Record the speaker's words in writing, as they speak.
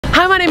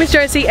Hi, my name is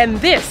Josie and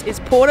this is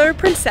Puerto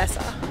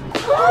Princesa.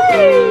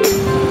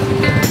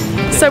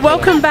 So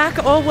welcome back,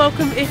 or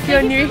welcome if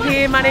you're new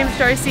here. My name is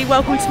Josie,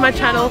 welcome to my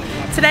channel.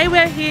 Today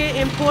we're here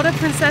in Puerto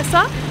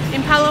Princesa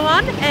in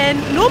Palawan, and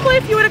normally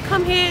if you were to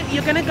come here,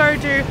 you're gonna go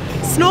do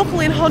snorkel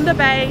in Honda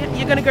Bay,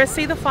 you're gonna go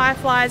see the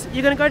fireflies,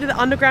 you're gonna go to the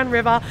underground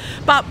river,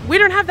 but we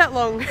don't have that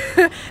long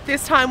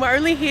this time. We're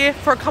only here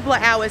for a couple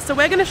of hours, so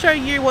we're gonna show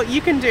you what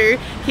you can do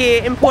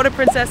here in Puerto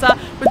Princesa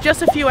with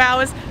just a few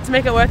hours to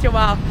make it worth your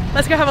while.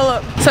 Let's go have a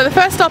look. So the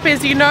first stop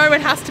is, you know,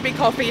 it has to be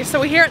coffee. So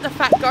we're here at the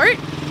Fat Goat.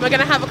 We're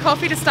gonna have a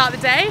coffee to start the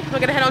day. We're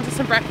gonna head on to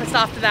some breakfast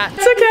after that.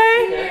 It's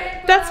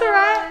okay, that's all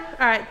right.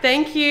 All right,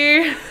 thank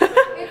you. It will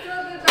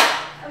be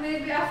back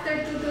maybe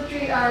after 2 to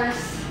 3 hours.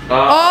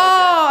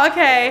 Oh,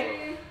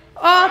 okay.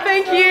 Oh,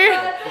 thank you.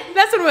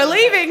 That's when we're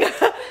leaving.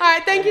 All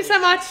right, thank you so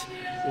much.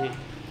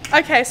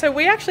 Okay, so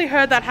we actually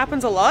heard that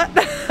happens a lot.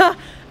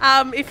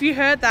 If you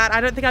heard that,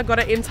 I don't think I got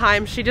it in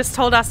time. She just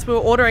told us we were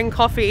ordering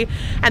coffee,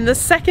 and the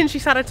second she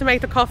started to make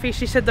the coffee,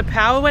 she said the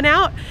power went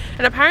out.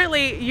 And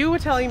apparently you were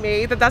telling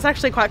me that that's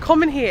actually quite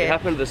common here. It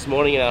happened this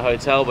morning in our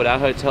hotel, but our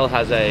hotel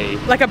has a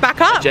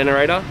backup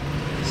generator,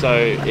 so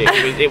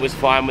it was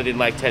fine within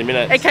like 10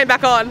 minutes. It came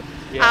back on.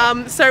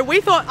 Yeah. So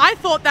I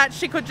thought that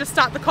she could just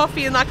start the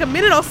coffee in like a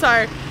minute or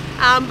so,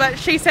 but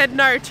she said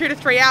no, 2 to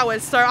 3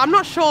 hours. So I'm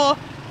not sure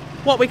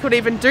what we could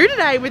even do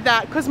today with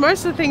that, because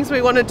most of the things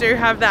we want to do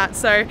have that.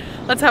 So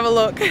let's have a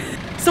look.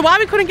 So while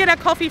we couldn't get our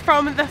coffee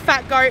from the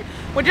Fat Goat,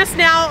 we're just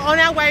now on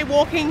our way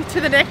walking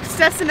to the next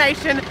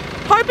destination,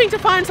 hoping to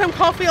find some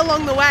coffee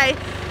along the way.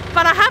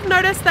 But I have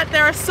noticed that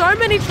there are so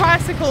many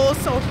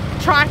tricycles or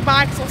trike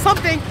bikes or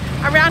something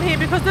around here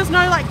because there's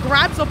no like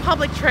grabs or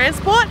public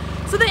transport,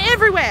 so they're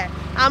everywhere.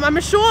 I'm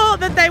sure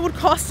that they would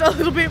cost a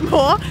little bit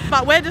more,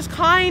 but we're just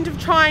kind of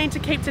trying to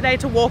keep today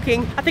to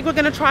walking. I think we're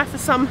gonna try for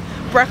some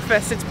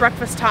breakfast. It's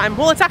breakfast time.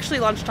 Well, it's actually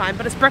lunchtime,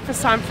 but it's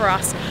breakfast time for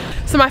us.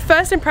 So my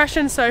first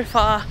impression so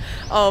far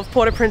of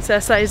Puerto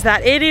Princesa is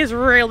that it is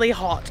really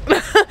hot.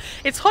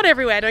 It's hot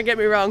everywhere, don't get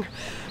me wrong,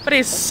 but it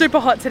is super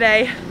hot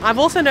today. I've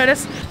also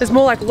noticed there's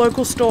more like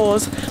local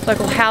stores,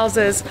 local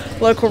houses,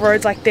 local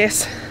roads like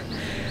this.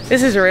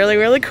 This is really,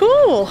 really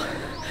cool.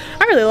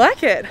 I really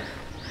like it.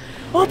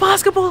 Oh,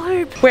 basketball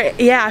hoop.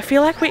 Yeah, I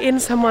feel like we're in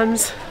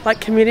someone's like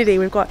community.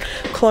 We've got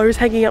clothes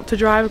hanging up to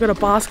dry. We've got a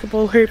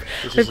basketball hoop.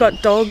 We've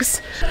got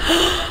dogs.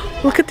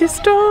 Look at this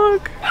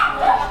dog.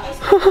 Hi.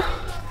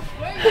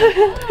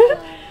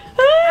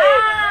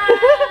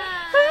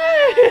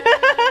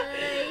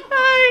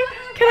 Hi.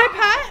 Can I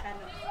pat?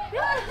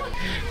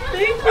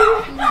 Thank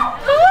you.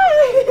 Hi.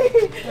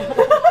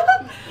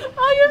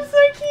 Oh, you're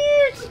so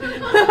cute.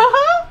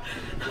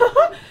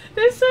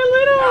 They're so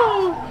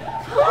little.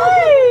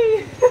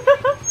 Hi.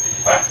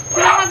 Do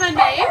they have a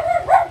name?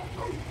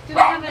 Do they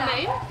have a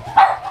name?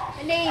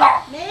 A name.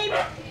 Name?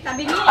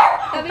 Tabini.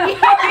 Tabini.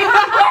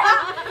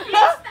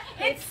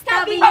 It's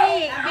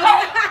Tabini.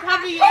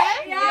 Tabini?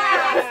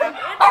 Yeah. It's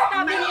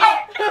Tabini.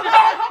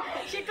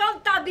 She called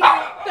Tabini.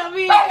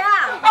 Tabini.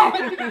 Yeah.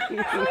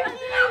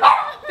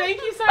 Thank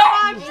you so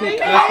much. Thank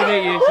you. Nice to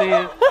meet you. See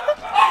you.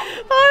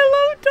 I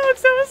love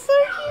dogs. That was so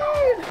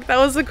cute. That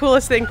was the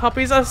coolest thing.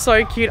 Puppies are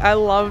so cute. I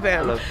love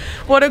them.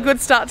 What a good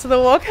start to the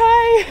walk,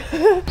 hey?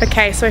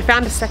 Okay, so we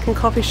found a second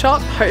coffee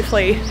shop.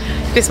 Hopefully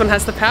this one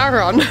has the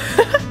power on.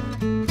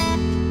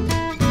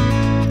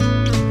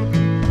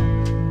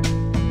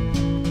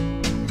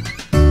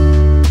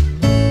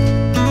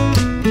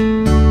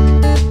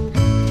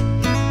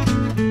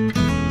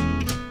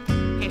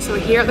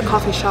 Here at the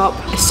coffee shop,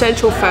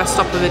 essential first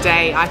stop of the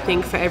day, I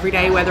think, for every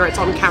day, whether it's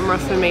on camera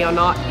for me or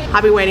not.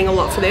 I've been waiting a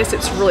lot for this.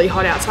 It's really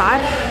hot outside,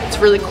 it's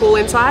really cool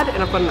inside,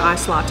 and I've got an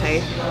iced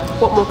latte.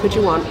 What more could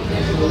you want?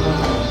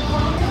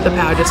 The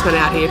power just went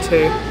out here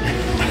too.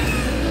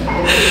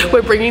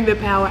 We're bringing the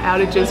power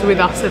outages with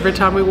us every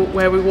time we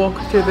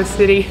walk through the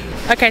city.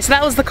 Okay, so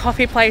that was the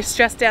coffee place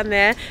just down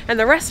there, and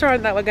the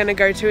restaurant that we're going to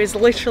go to is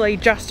literally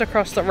just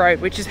across the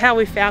road, which is how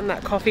we found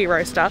that coffee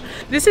roaster.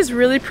 This is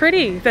really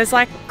pretty. There's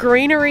like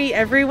greenery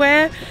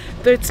everywhere.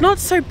 It's not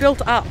so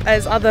built up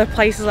as other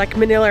places like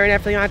Manila and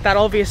everything like that,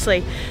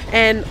 obviously,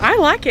 and I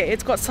like it.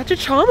 It's got such a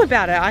charm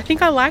about it. I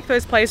think I like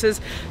those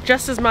places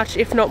just as much,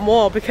 if not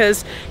more,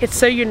 because it's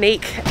so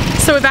unique.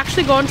 So we've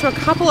actually gone to a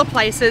couple of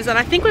places, and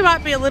I think we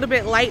might be a little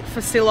bit late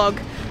for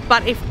silog.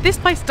 But if this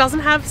place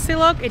doesn't have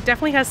silog, it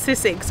definitely has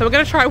sisig. So we're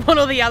gonna try one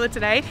or the other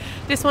today.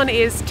 This one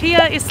is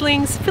Tia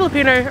Isling's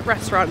Filipino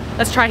restaurant.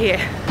 Let's try here.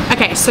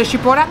 Okay, so she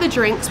brought out the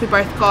drinks. We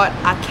both got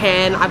a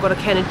can. I got a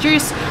can of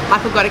juice.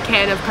 Michael got a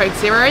can of Coke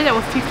Zero. They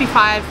were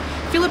 55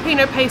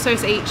 Filipino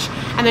pesos each.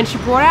 And then she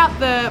brought out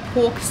the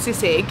pork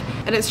sisig,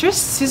 and it's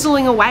just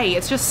sizzling away.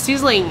 It's just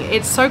sizzling.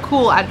 It's so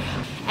cool.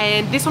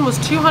 And this one was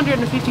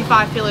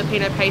 255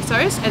 Filipino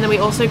pesos, and then we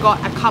also got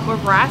a cup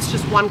of rice,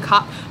 just 1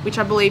 cup, which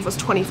I believe was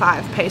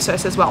 25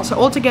 pesos as well. So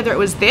altogether it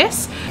was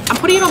this. I'm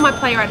putting it on my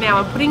plate right now.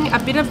 I'm putting a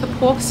bit of the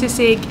pork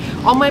sisig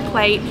on my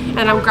plate,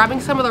 and I'm grabbing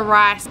some of the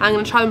rice. I'm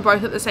gonna try them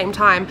both at the same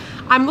time.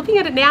 I'm looking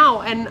at it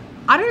now, and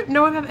I don't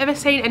know if I've ever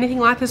seen anything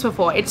like this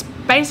before. It's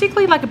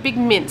basically like a big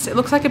mince. It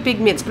looks like a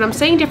big mince, but I'm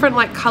seeing different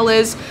like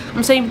colors.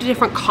 I'm seeing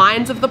different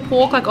kinds of the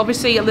pork. Like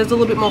obviously there's a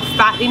little bit more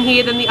fat in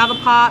here than the other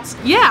parts.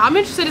 Yeah, I'm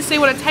interested to see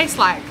what it tastes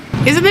like.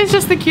 Isn't this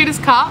just the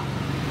cutest car?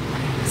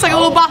 It's like a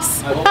little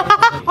bus.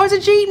 Oh, it's a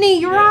jeepney,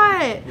 you're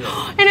right.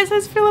 Yeah. And it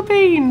says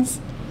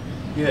Philippines.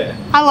 Yeah.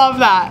 I love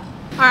that.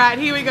 All right,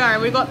 here we go.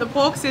 We got the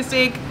pork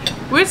sisig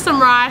with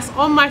some rice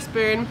on my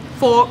spoon,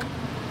 fork,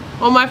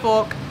 on my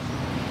fork.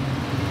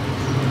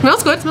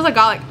 Smells good, smells like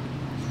garlic.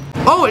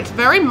 Oh, it's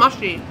very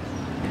mushy.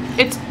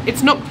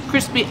 It's not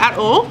crispy at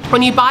all.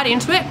 When you bite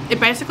into it,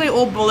 it basically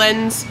all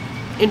blends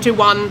into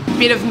one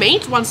bit of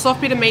meat, one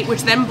soft bit of meat,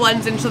 which then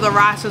blends into the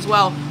rice as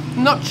well.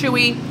 Not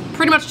chewy,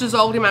 pretty much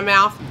dissolved in my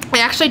mouth. I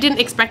actually didn't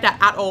expect that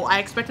at all. I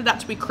expected that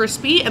to be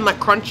crispy and like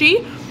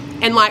crunchy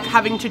and like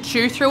having to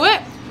chew through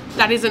it.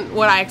 That isn't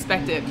what I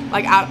expected,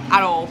 like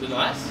at all. Is it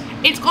nice?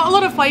 It's got a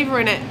lot of flavor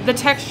in it. The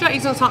texture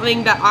isn't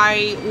something that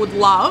I would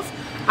love.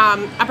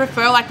 I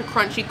prefer like the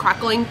crunchy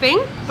crackling thing,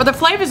 but the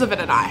flavors of it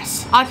are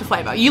nice. I like the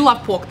flavor. You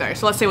love pork though,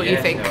 so let's see what you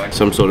think.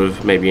 Some sort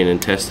of, maybe an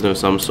intestine of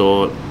some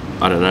sort.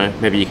 I don't know.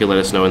 Maybe you can let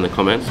us know in the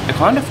comments. It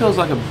kind of feels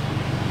like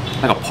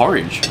a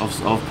porridge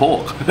of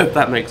pork, if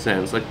that makes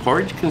sense. Like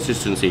porridge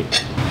consistency.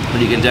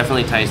 But you can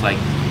definitely taste like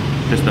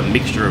just the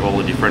mixture of all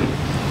the different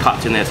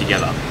cuts in there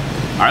together.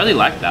 I really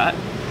like that.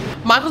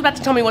 Michael's about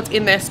to tell me what's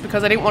in this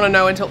because I didn't want to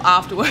know until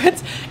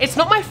afterwards. It's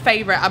not my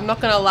favorite, I'm not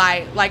gonna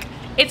lie. Like,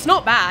 it's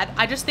not bad.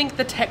 I just think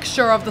the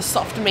texture of the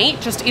soft meat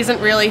just isn't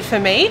really for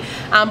me.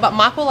 But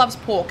Michael loves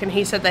pork and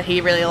he said that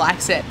he really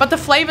likes it. But the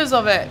flavors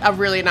of it are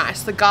really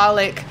nice. The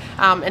garlic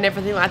and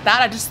everything like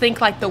that. I just think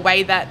like the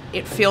way that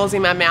it feels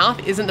in my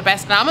mouth isn't the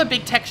best. And I'm a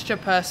big texture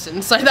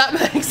person, so that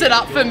makes it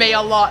up for me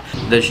a lot.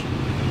 There's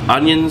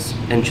onions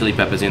and chili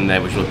peppers in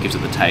there, which gives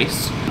it the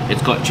taste.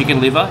 It's got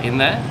chicken liver in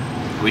there,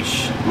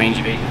 which means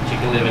you've eaten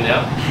chicken liver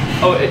now.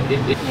 Oh,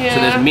 yeah.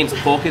 So there's minced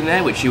pork in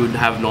there, which you would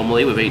have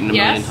normally. We've eaten a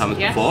million times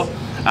before.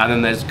 And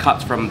then there's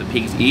cuts from the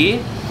pig's ear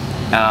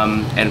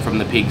and from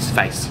the pig's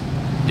face.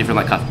 Different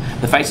like cuts.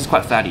 The face is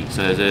quite fatty,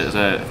 so there's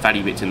a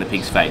fatty bits in the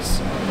pig's face.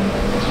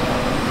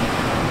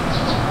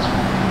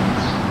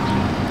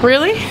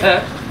 Really?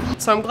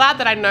 So I'm glad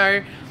that I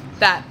know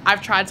that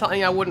I've tried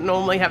something I wouldn't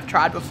normally have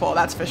tried before,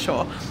 that's for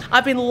sure.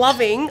 I've been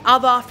loving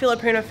other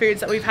Filipino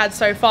foods that we've had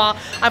so far.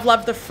 I've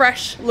loved the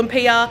fresh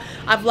lumpia,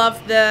 I've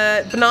loved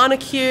the banana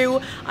queue,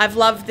 I've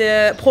loved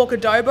the pork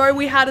adobo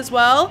we had as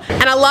well,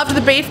 and I loved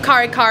the beef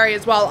curry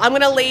as well. I'm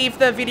gonna leave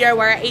the video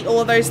where I eat all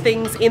of those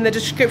things in the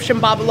description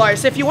bar below,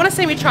 so if you want to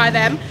see me try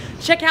them,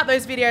 check out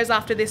those videos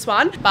after this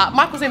one. But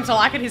Michael seems to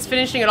like it, he's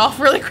finishing it off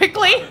really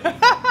quickly.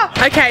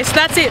 Okay, so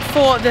that's it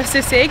for the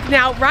sisig.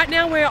 Now, right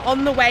now we're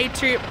on the way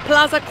to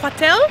Plaza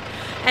Cuartel,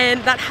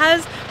 and that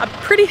has a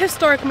pretty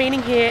historic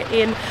meaning here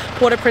in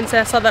Puerto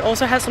Princesa that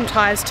also has some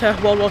ties to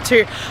World War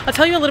II. I'll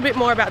tell you a little bit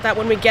more about that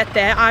when we get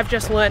there. I've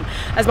just learnt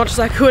as much as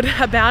I could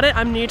about it.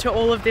 I'm new to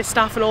all of this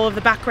stuff and all of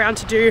the background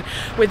to do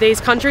with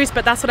these countries,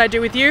 but that's what I do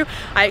with you.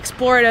 I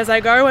explore it as I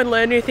go and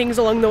learn new things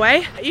along the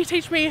way. You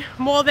teach me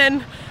more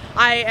than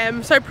I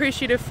am so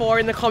appreciative for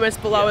in the comments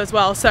below as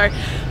well. So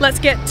let's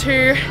get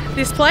to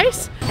this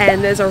place,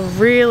 and there's a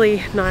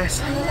really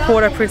nice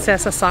Puerto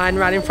Princesa sign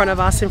right in front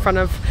of us, in front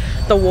of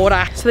the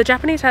water. So the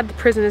Japanese had the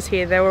prisoners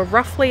here. There were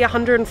roughly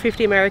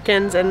 150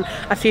 Americans and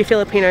a few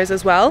Filipinos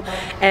as well,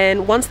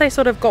 and once they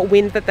sort of got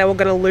wind that they were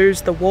going to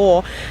lose the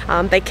war,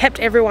 they kept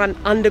everyone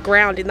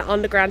underground in the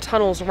underground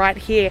tunnels right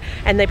here,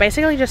 and they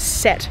basically just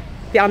set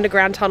the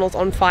underground tunnels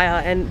on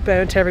fire and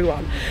burnt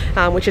everyone,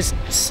 which is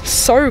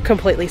so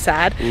completely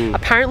sad.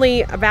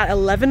 Apparently about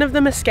 11 of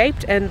them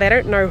escaped, and they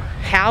don't know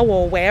how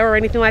or where or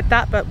anything like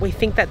that, but we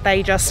think that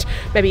they just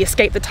maybe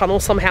escaped the tunnel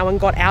somehow and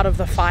got out of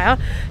the fire.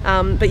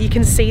 But you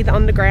can see the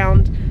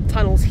underground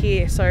tunnels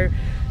here, so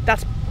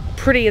that's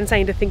pretty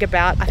insane to think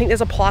about. I think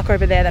there's a plaque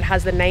over there that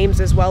has the names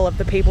as well of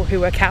the people who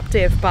were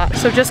captive. But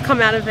so just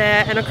come out of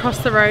there, and across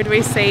the road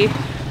we see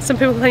some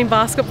people playing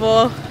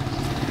basketball.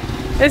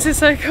 This is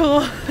so cool.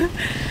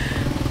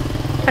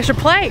 I should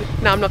play.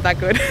 No, I'm not that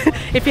good.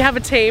 If you have a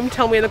team,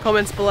 tell me in the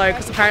comments below,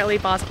 because apparently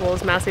basketball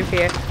is massive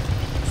here.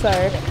 So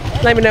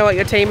let me know what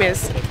your team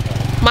is.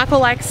 Michael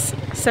likes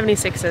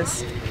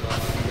 76ers.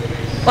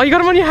 Oh, you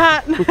got him on your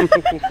hat.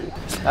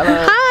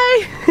 Hello.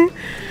 Hi.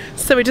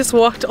 So we just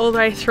walked all the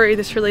way through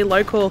this really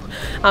local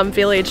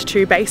village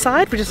to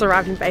Bayside. We just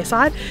arrived in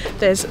Bayside.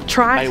 There's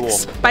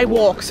trikes,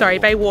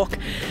 Baywalk,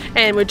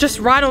 and we're just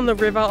right on the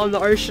river, on the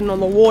ocean, on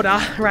the water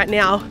right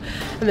now.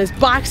 And there's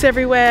bikes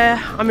everywhere.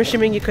 I'm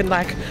assuming you can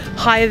like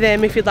hire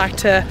them if you'd like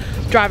to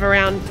ride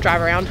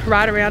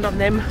around on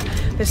them.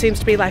 There seems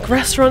to be like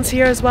restaurants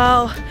here as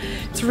well.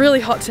 It's really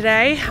hot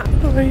today.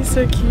 Oh, he's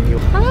so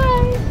cute.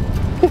 Hi.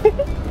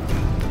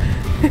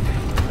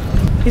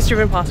 He's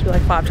driven past me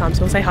like 5 times,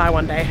 so we'll say hi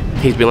one day.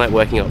 He's been like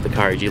working up the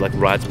courage. He like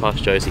rides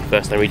past Josie.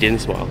 First time he didn't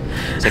smile.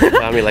 Second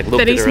time he like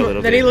looked at her a little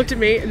bit. Then he looked at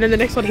me, and then the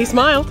next one he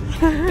smiled.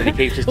 And he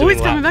keeps just doing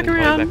always coming back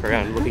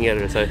around. Looking at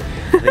her. So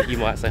I think you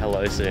might say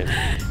hello soon.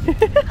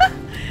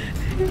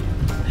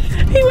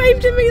 He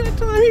waved at me that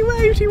time. He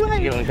waved. You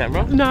get on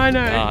camera? No,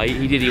 no. Oh,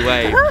 he did, he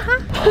waved.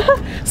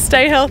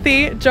 Stay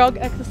healthy, jog,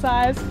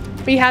 exercise,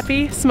 be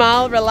happy,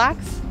 smile,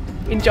 relax,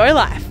 enjoy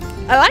life.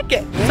 I like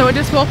it. So we're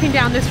just walking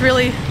down this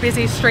really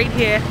busy street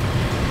here.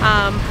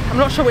 I'm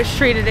not sure which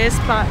street it is,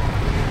 but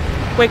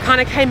we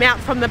kind of came out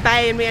from the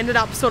bay and we ended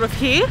up sort of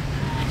here.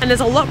 And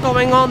there's a lot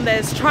going on.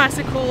 There's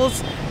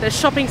tricycles, there's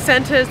shopping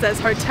centers, there's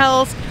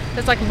hotels,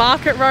 there's like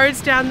market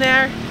roads down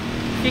there,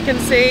 you can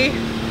see.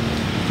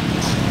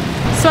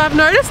 So I've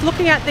noticed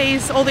looking at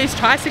all these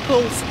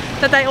tricycles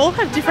that they all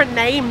have different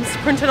names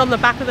printed on the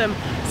back of them.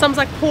 Someone's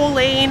like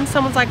Pauline,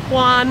 someone's like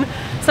Juan,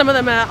 some of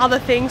them are other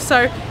things.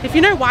 So if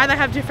you know why they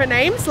have different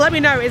names, let me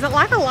know. Is it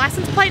like a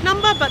license plate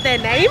number but their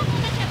name?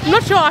 I'm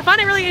not sure. I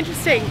find it really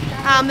interesting.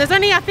 There's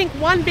only I think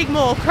one big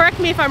mall, correct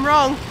me if I'm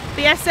wrong,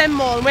 the SM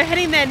mall, and we're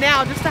heading there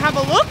now just to have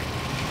a look,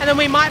 and then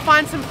we might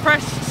find some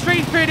fresh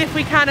street food if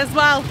we can as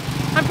well.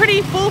 I'm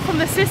pretty full from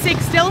the Sisig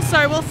still,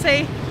 so we'll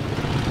see.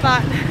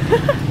 But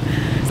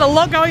there's a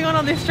lot going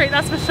on this street,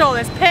 that's for sure.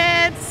 There's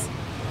pants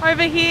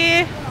over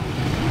here,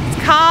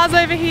 there's cars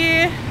over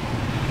here,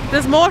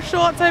 there's more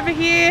shorts over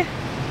here.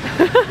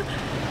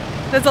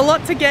 There's a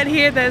lot to get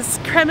here. There's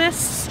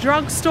chemists,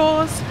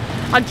 drugstores,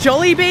 a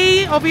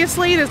Jollibee,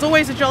 obviously. There's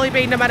always a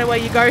Jollibee no matter where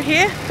you go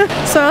here.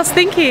 So I was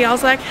thinking, I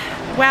was like,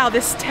 wow,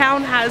 this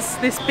town has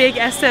this big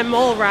SM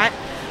mall, right?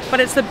 But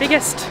it's the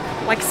biggest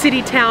like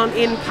city town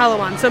in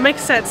Palawan, so it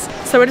makes sense.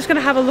 So we're just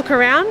gonna have a look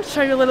around,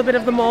 show you a little bit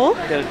of the mall.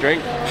 Get a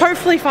drink.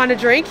 Hopefully find a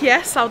drink,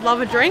 yes, I would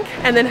love a drink.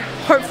 And then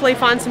hopefully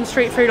find some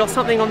street food or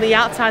something on the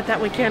outside that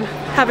we can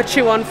have a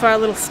chew on for a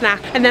little snack.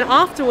 And then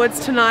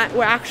afterwards tonight,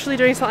 we're actually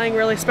doing something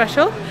really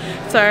special.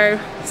 So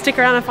stick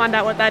around and find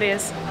out what that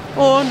is.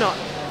 Or not,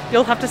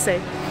 you'll have to see.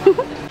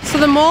 So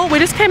the mall, we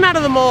just came out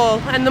of the mall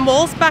and the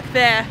mall's back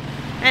there.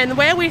 And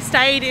where we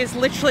stayed is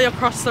literally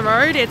across the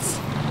road, it's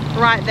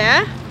right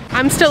there.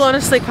 I'm still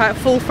honestly quite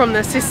full from the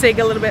Sisig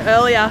a little bit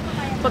earlier,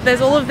 but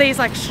there's all of these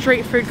like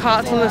street food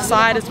carts on the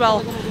side as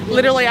well,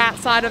 literally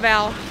outside of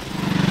our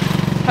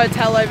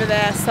hotel over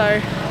there. So,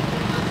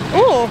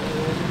 oh,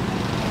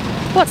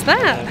 what's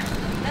that?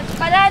 That's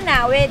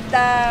banana with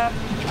the...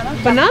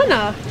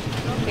 Banana?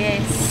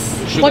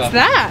 Yes. Sugar. What's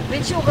that?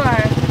 With sugar.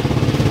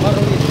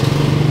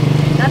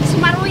 That's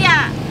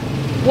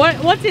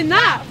maruya. What's in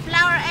that?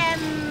 Flour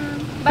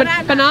and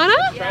banana. Banana?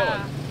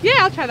 Yeah. Yeah,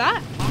 I'll try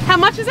that. How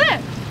much is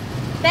it?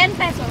 10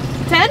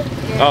 pesos. 10?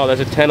 Oh, there's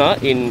a tenner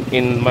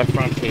in my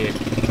front here.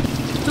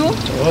 Two?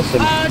 Awesome.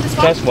 Just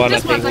one? Just one,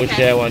 Just I think. one's We'll okay.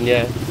 share one,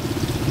 yeah.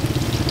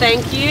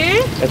 Thank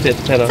you. That's it,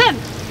 tenner. 10.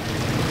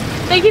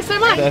 Thank you so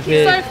much. That's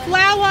it. So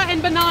flour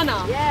and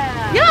banana.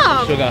 Yeah.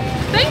 Yum. Sugar.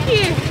 Thank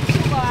you.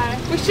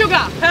 Sugar. With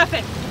sugar.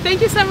 Perfect.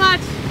 Thank you so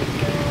much.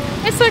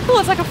 It's so cool.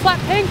 It's like a flat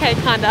pancake,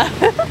 kinda.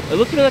 It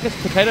looks a bit like a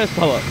potato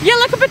scallop. Yeah,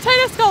 like a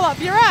potato scallop.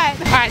 You're right.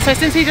 All right. So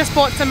since he just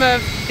bought some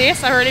of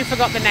this, I already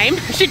forgot the name.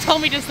 She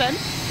told me just then.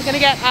 We're gonna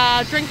get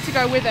a drink to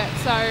go with it.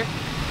 So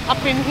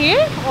up in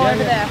here or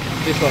over there?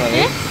 This one, I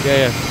think.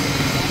 Yeah.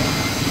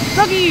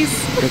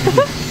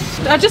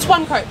 Doggies. Just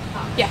one Coke.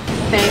 Yeah.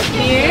 Thank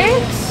you.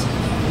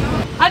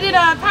 I did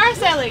a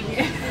parasailing.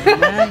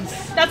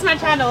 Nice. That's my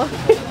channel.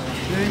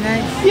 Very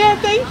nice. Yeah,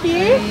 thank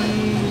you.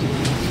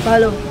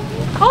 Follow.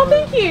 Oh,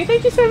 thank you.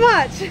 Thank you so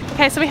much.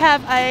 Okay, so we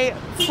have a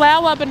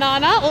flour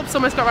banana. Oops,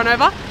 almost got run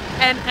over.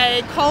 And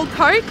a cold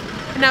Coke.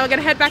 And now we're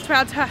gonna head back to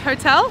our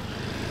hotel.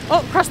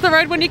 Oh, cross the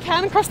road when you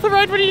can. Cross the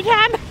road when you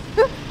can.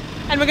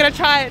 And we're gonna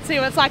try it, see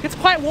what it's like. It's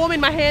quite warm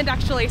in my hand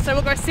actually, so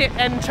we'll go sit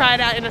and try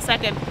it out in a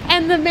second.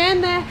 And the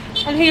man there,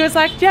 and he was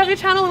like, do you have your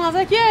channel? And I was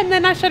like, yeah. And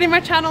then I showed him my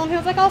channel and he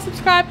was like, I'll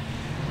subscribe.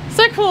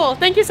 So cool.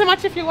 Thank you so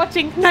much if you're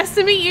watching. Nice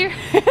to meet you.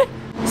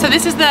 So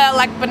this is the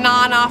like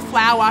banana,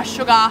 flour,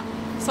 sugar,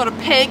 sort of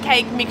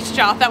pancake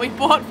mixture that we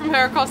bought from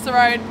her across the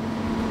road.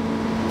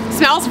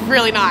 Smells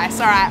really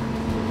nice. All right.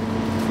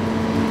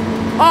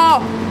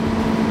 Oh,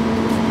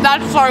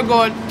 that's so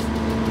good.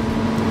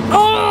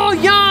 Oh,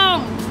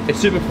 yum. It's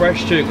super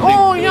fresh too.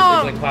 Oh, it's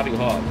yum. like piping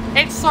hot.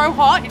 It's so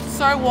hot, it's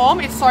so warm,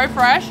 it's so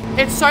fresh,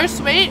 it's so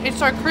sweet, it's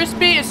so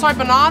crispy, it's so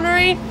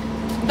banana-y.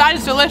 That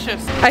is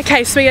delicious.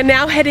 Okay, so we are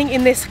now heading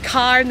in this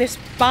car, in this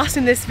bus,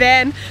 in this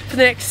van for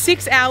the next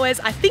 6 hours.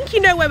 I think you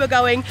know where we're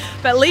going,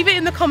 but leave it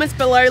in the comments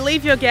below,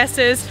 leave your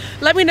guesses.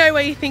 Let me know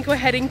where you think we're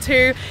heading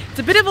to. It's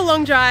a bit of a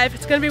long drive,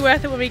 it's gonna be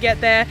worth it when we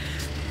get there.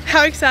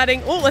 How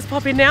exciting. Oh, let's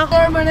pop in now.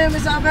 Hello, my name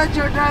is Ahmed,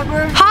 your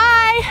driver.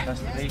 Hi! Nice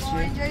to meet you.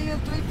 Enjoy your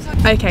trip.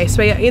 Okay,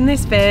 so we are in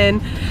this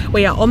van.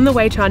 We are on the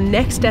way to our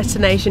next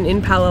destination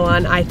in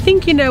Palawan. I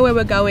think you know where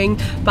we're going,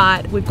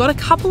 but we've got a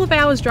couple of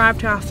hours drive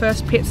to our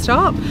first pit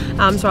stop.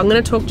 So I'm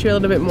going to talk to you a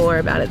little bit more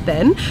about it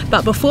then.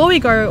 But before we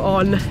go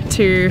on to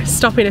to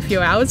stop in a few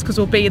hours because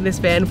we'll be in this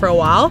van for a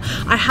while.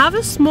 I have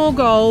a small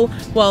goal,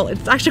 well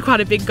it's actually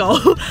quite a big goal,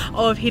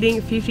 of hitting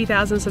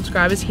 50,000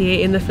 subscribers here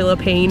in the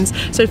Philippines.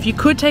 So if you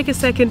could take a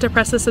second to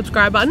press the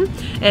subscribe button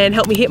and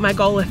help me hit my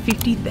goal of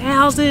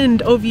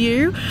 50,000 of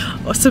you,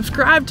 or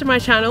subscribe to my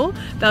channel,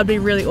 that would be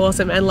really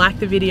awesome, and like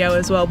the video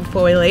as well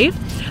before we leave.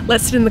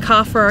 Let's sit in the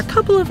car for a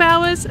couple of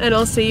hours and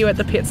I'll see you at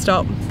the pit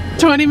stop.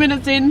 20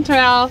 minutes into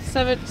our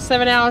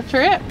 7-hour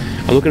trip.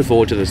 I'm looking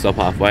forward to the stop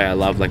halfway. I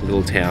love like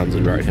little towns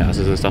and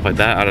roadhouses and stuff like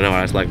that. I don't know,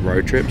 I just like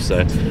road trips,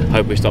 so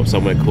hope we stop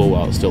somewhere cool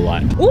while it's still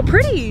light. Oh,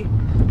 pretty!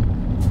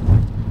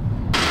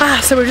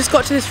 So we just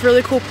got to this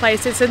really cool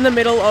place. It's in the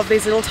middle of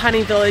these little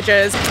tiny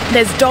villages.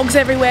 There's dogs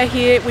everywhere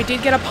here. We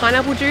did get a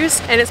pineapple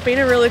juice and it's been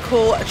a really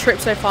cool trip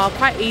so far,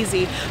 quite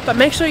easy. But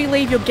make sure you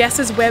leave your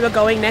guesses where we're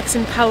going next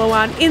in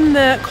Palawan in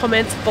the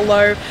comments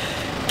below.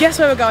 Guess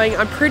where we're going.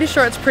 I'm pretty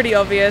sure it's pretty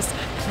obvious.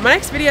 My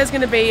next video is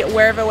going to be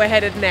wherever we're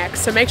headed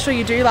next, so make sure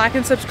you do like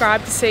and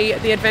subscribe to see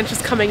the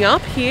adventures coming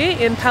up here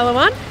in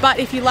Palawan. But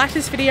if you like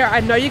this video, I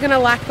know you're going to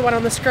like the one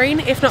on the screen,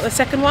 if not the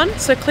second one,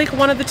 so click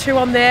one of the two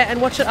on there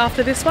and watch it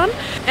after this one,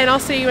 and I'll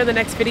see you in the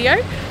next video.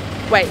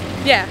 Wait,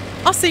 yeah,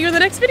 I'll see you in the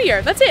next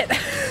video. That's it.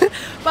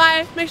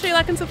 Bye. Make sure you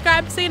like and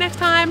subscribe. See you next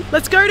time.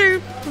 Let's go to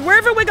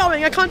wherever we're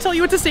going. I can't tell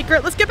you, it's a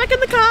secret. Let's get back in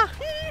the car.